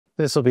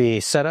This will be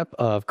setup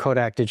of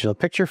Kodak Digital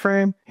Picture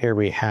Frame. Here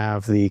we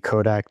have the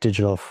Kodak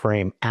Digital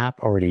Frame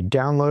app already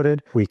downloaded.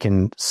 We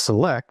can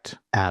select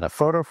add a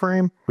photo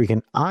frame. We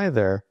can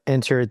either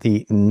enter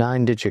the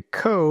 9-digit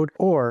code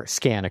or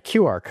scan a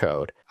QR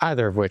code,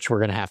 either of which we're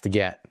going to have to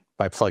get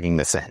by plugging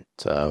this in.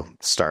 So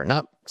starting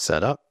up,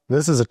 set up.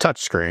 This is a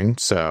touch screen,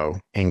 so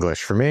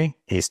English for me,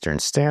 Eastern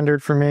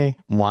Standard for me.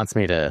 Wants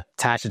me to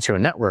attach it to a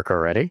network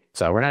already.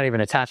 So we're not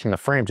even attaching the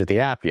frame to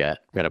the app yet.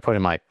 I'm going to put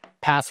in my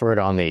password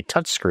on the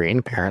touch screen,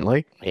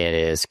 apparently. It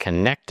is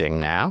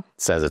connecting now.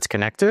 It says it's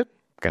connected.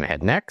 I'm going to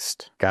hit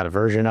next. Got a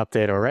version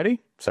update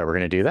already, so we're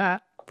going to do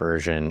that.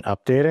 Version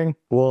updating.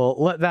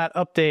 We'll let that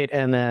update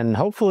and then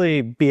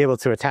hopefully be able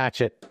to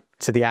attach it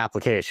to the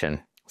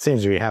application.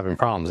 Seems to be having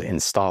problems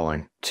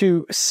installing.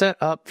 To set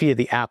up via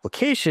the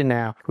application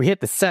now, we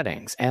hit the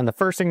settings, and the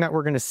first thing that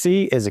we're going to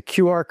see is a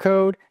QR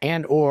code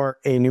and or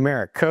a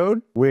numeric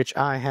code, which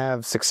I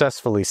have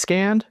successfully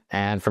scanned.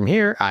 And from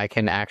here, I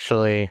can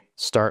actually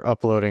start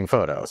uploading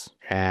photos.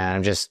 And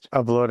I'm just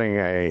uploading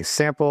a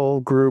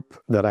sample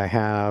group that I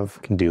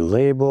have. Can do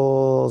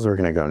labels. We're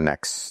going to go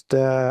next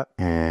step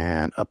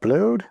and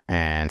upload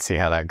and see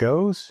how that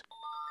goes.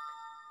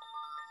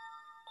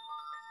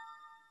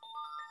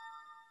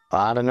 A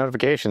lot of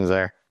notifications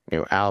there.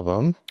 New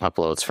album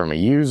uploads from a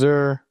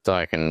user, so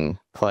I can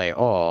play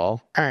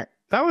all. All right,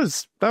 that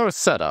was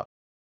setup.